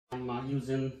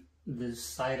using this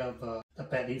side of the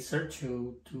pad insert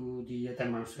to do the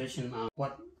demonstration on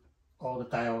what all the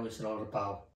tile is all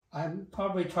about. I'm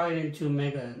probably trying to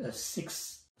make a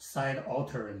 6-side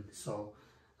altar, so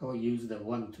I will use the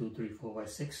 1, 2, 3, 4, 5,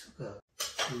 6 to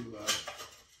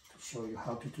show you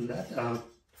how to do that.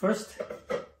 First,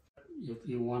 if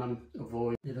you want to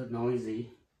avoid little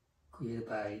noisy created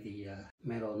by the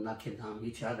metal knocking on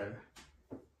each other,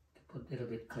 put a little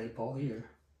bit clay ball here,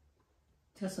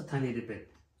 just a tiny little bit.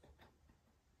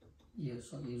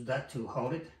 So use that to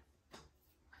hold it.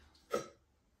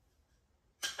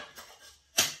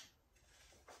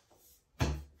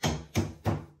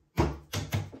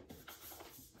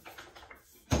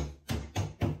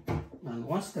 And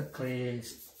once the clay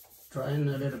is drying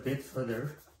a little bit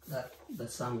further, the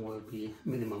sun will be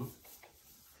minimum.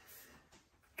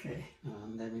 Okay,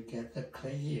 let me get the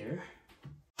clay here.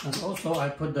 And also I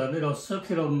put the little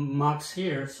circular marks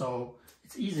here, so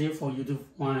it's easier for you to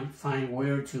find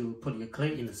where to put your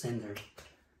clay in the center.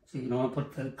 So you don't want to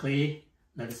put the clay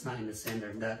that is not in the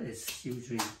center. That is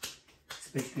usually,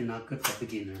 especially not good for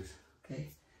beginners.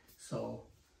 Okay, so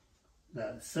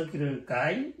the circular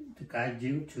guide to guide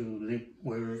you to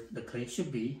where the clay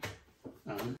should be.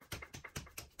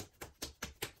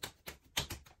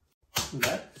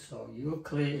 So your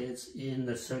clay is in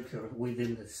the circle,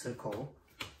 within the circle.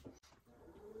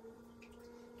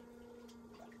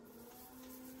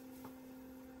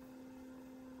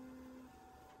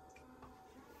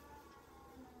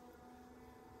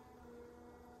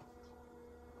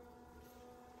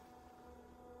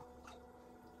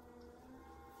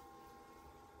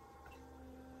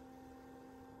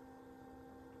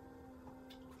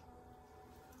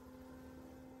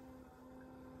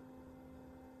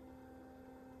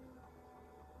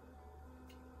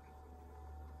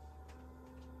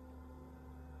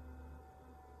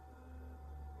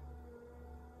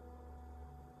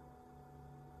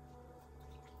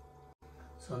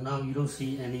 So now you don't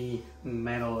see any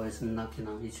metal is knocking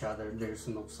on each other. There's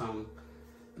no sound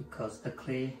because the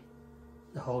clay,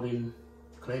 the holding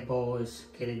clay ball is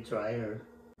getting drier.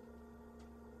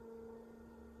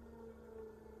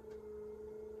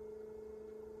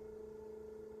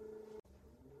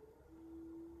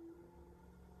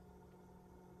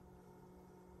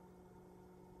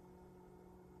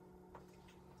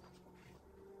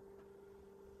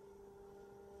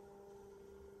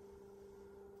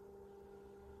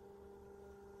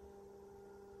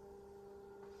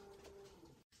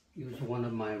 Use one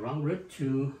of my round rib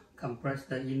to compress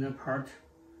the inner part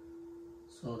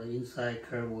so the inside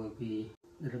curve will be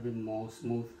a little bit more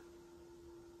smooth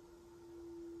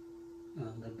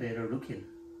and better looking.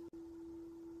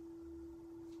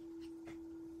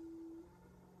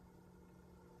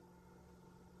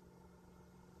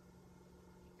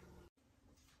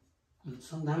 And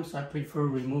sometimes I prefer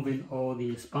removing all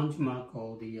the sponge mark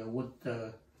or the wood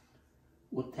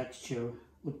texture,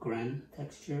 wood grain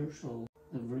texture. So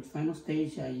the very final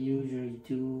stage, I usually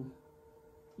do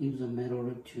use a metal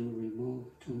rib to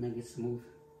make it smooth.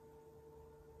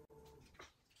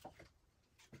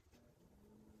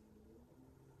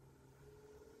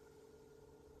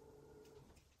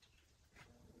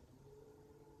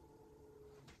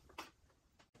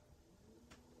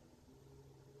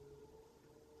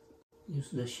 Use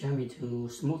the chamois to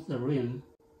smooth the rim.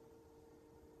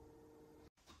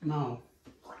 Now,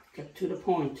 get to the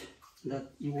point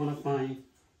that you want to find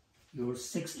your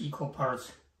 6 equal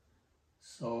parts.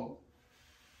 So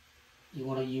you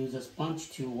want to use a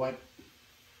sponge to wipe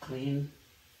clean.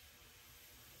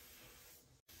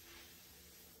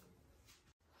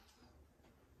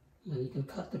 And you can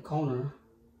cut the corner,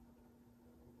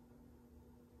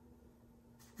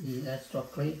 the extra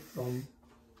clay from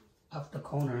up the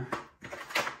corner.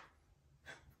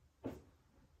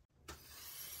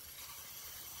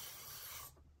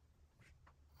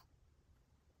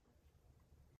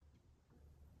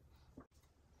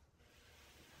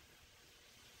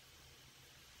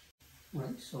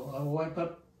 Right, so I'll wipe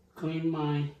up, clean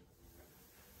my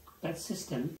bed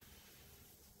system.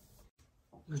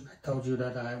 And I told you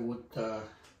that I would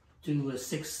do a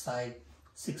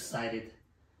 6-sided.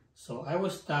 So I will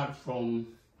start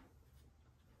from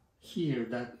here,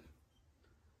 that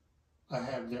I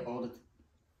have all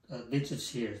the digits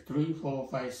here, 3, 4,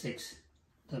 5, 6,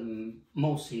 the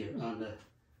most here, and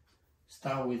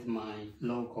start with my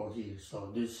logo here.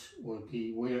 So this will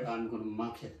be where I'm going to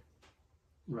mark it,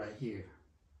 right here.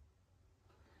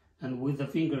 And with the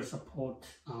finger support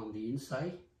on the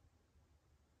inside,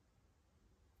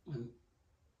 and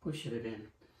push it in.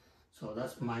 So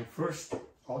that's my first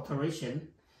alteration.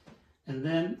 And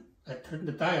then I turn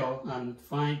the dial and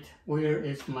find where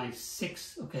is my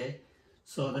 6. Okay,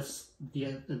 so that's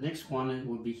the next one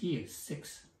will be here,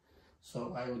 6.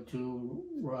 So I will do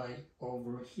right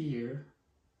over here,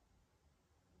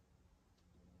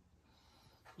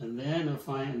 and then I'll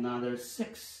find another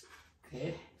 6.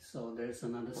 Okay, so there's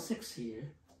another 6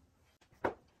 here,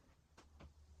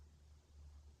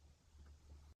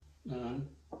 and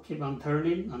keep on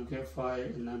turning until I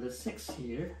find another 6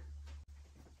 here.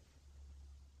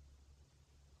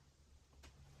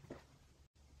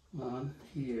 And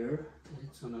here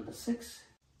it's another 6,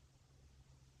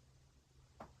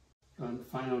 and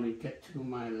finally get to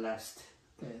my last,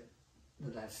 okay,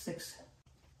 the last 6.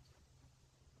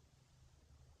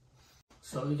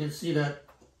 So you can see that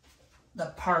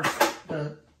the parts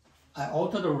that I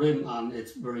alter the rim on,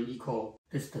 it's very equal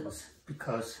distance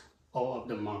because all of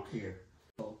them are here.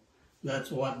 So that's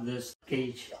what this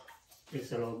gauge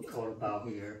is all about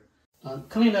here.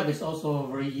 Cleanup is also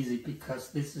very easy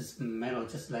because this is metal,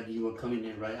 just like you were cleaning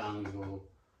it right on your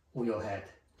wheel head.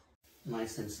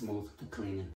 Nice and smooth to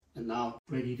clean it. And now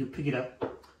ready to pick it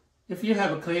up. If you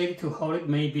have a clay to hold it,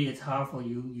 maybe it's hard for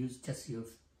you. Use just your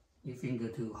finger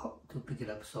to pick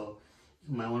it up. So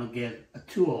you might want to get a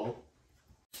tool,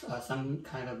 some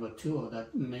kind of a tool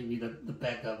that maybe the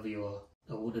back of the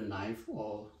wooden knife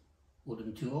or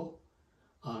wooden tool.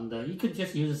 And you could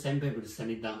just use the sandpaper to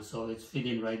sand it down so it's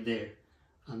fitting right there,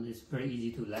 and it's very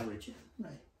easy to leverage it.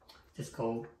 Right, just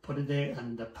go put it there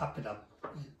and pop it up,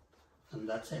 right? And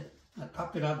that's it. I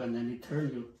pop it up and then you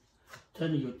turn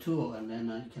your tool, and then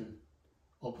you can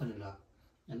open it up,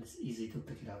 and it's easy to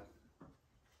pick it up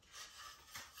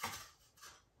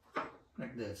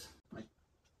like this. Right?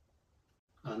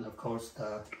 And of course,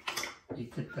 you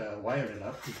could wire it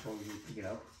up before you pick it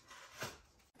up.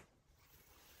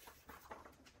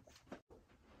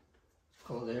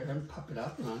 Go there and pop it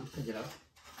up and pick it up.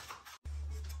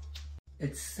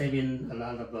 It's saving a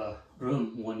lot of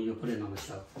room when you put it on the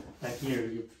shelf. Like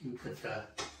here, you could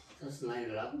just line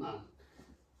it up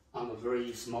on a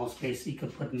very small space. You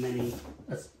could put many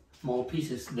small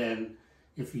pieces than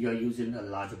if you are using a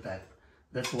larger bed.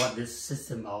 That's what this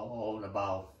system is all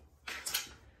about.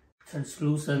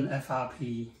 Translucent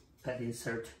FRP bed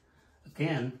insert.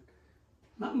 Again,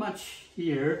 not much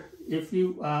here. If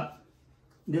you are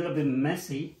a little bit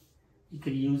messy, you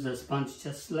could use a sponge,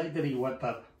 just slightly wipe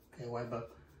up, okay, wipe up,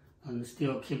 and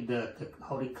still keep the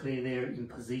holding clay there in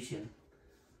position.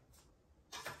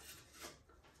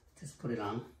 Just put it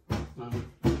on.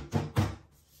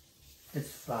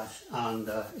 It's flush, and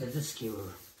it's a skewer.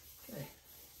 Okay.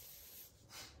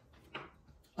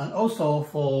 And also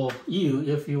for you,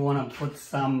 if you want to put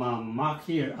some mark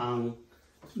here on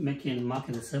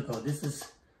marking the circle,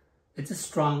 it's a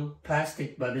strong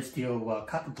plastic, but it's still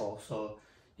cuttable. So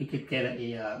you could get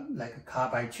a like a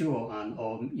carbide tool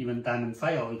or even diamond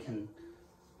file. You can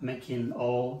make in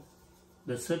all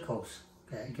the circles.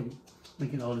 Okay, you can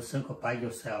make in all the circle by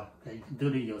yourself. Okay, you can do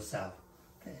it yourself.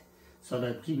 Okay, so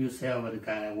that give yourself the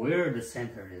kind of where the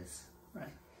center is,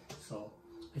 right? So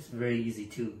it's very easy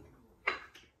too.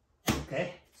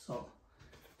 Okay, so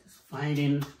just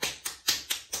finding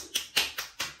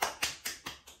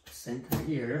center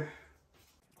here.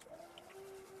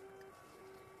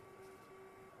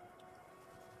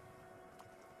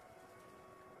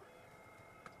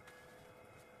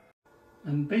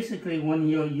 And basically, when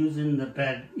you're using the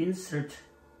bed insert,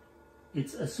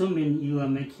 it's assuming you are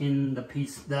making the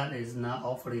piece that is not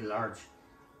awfully large,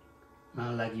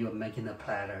 not like you are making a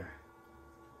platter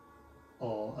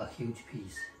or a huge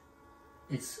piece.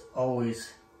 It's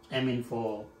always aiming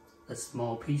for the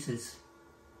small pieces,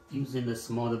 using the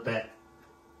smaller bed,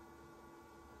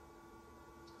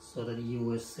 so that you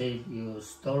will save your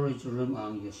storage room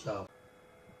on your shelf.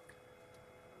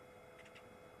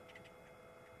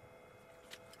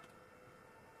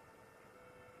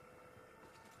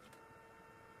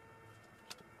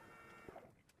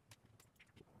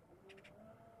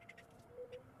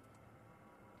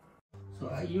 So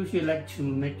I usually like to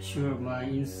make sure my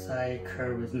inside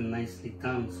curve is nicely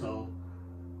done. So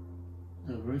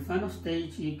the very final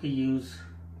stage, you could use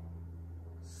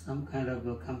some kind of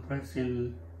a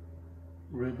compressing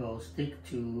rib or stick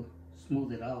to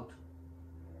smooth it out.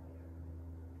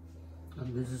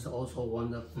 And this is also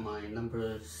one of my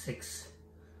number 6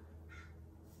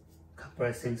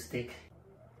 compressing stick.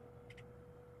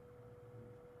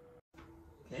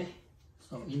 Okay,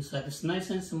 so inside is nice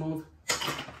and smooth.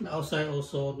 The outside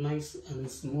also nice and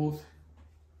smooth.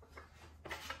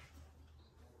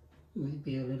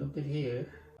 Maybe a little bit here.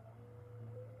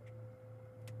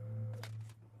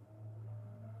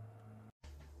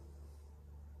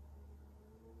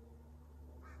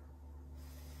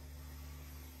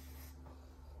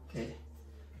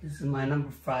 is my number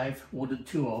 5 wooden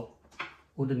tool,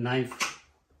 wooden knife.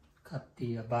 Cut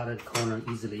the bottom corner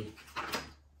easily.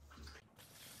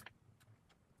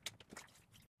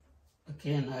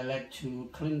 Again, I like to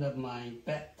clean up my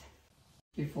bed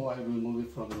before I remove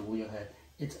it from the wheel head.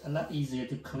 It's a lot easier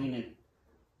to clean it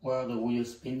while the wheel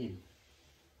is spinning.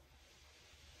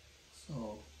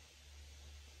 So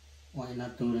why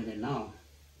not doing it now?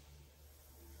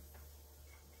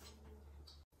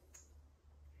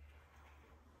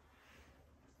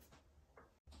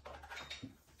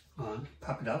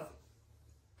 Pop it up.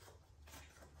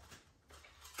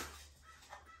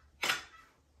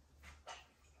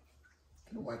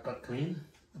 Wipe out clean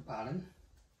the bottom.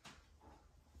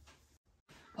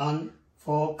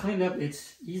 For cleanup,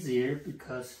 it's easier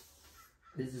because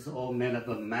this is all made up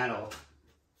of metal.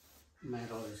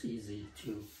 Metal is easy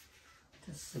to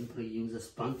just simply use a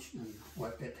sponge and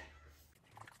wipe it.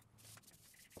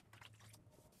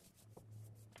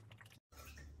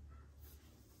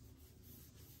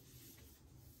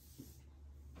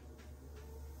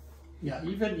 Yeah,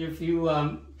 even if you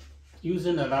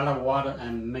using a lot of water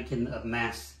and making a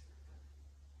mess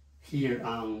here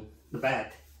on the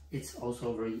bed, it's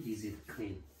also very easy to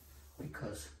clean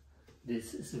because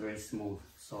this is very smooth.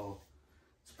 So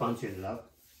sponge it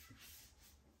up.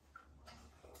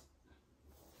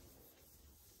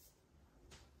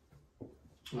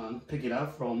 Pick it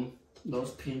up from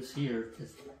those pins here,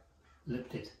 just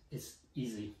lift it. It's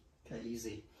easy, okay,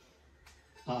 easy.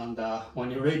 And when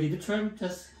you're ready to trim,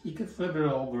 you can flip it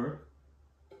over.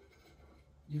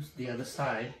 Use the other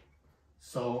side.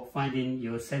 So finding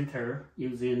your center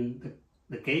using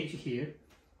the gauge here.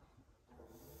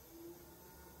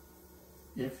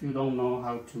 If you don't know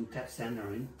how to tap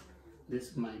centering,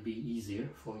 this might be easier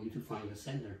for you to find your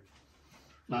center.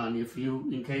 And if you,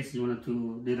 in case you want to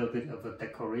do a little bit of a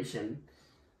decoration,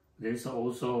 there's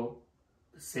also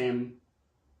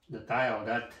the dial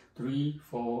that 3,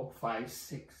 4, 5,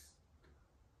 6,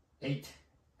 8.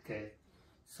 Okay,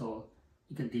 so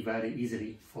you can divide it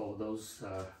easily for those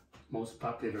most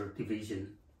popular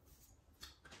division.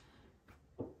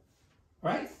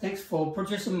 Right, thanks for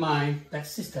purchasing my bed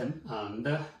system, and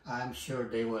I'm sure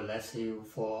they will last you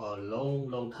for a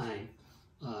long time.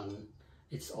 And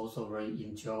it's also very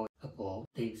enjoyable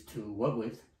things to work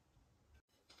with.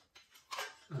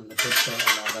 And I put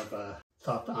a lot of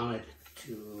thought on it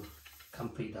to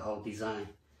complete the whole design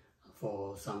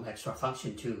for some extra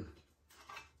function too.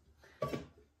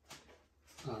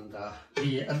 And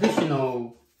the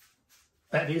additional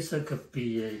bed insert could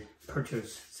be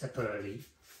purchased separately,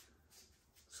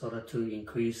 so that to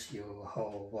increase your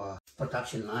whole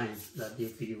production line, that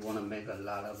if you want to make a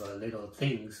lot of little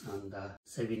things and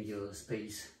saving your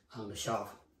space on the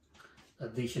shelf,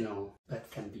 additional bed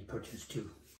can be purchased too.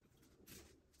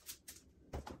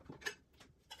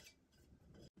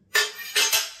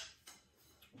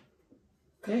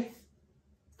 Okay,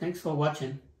 thanks for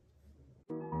watching.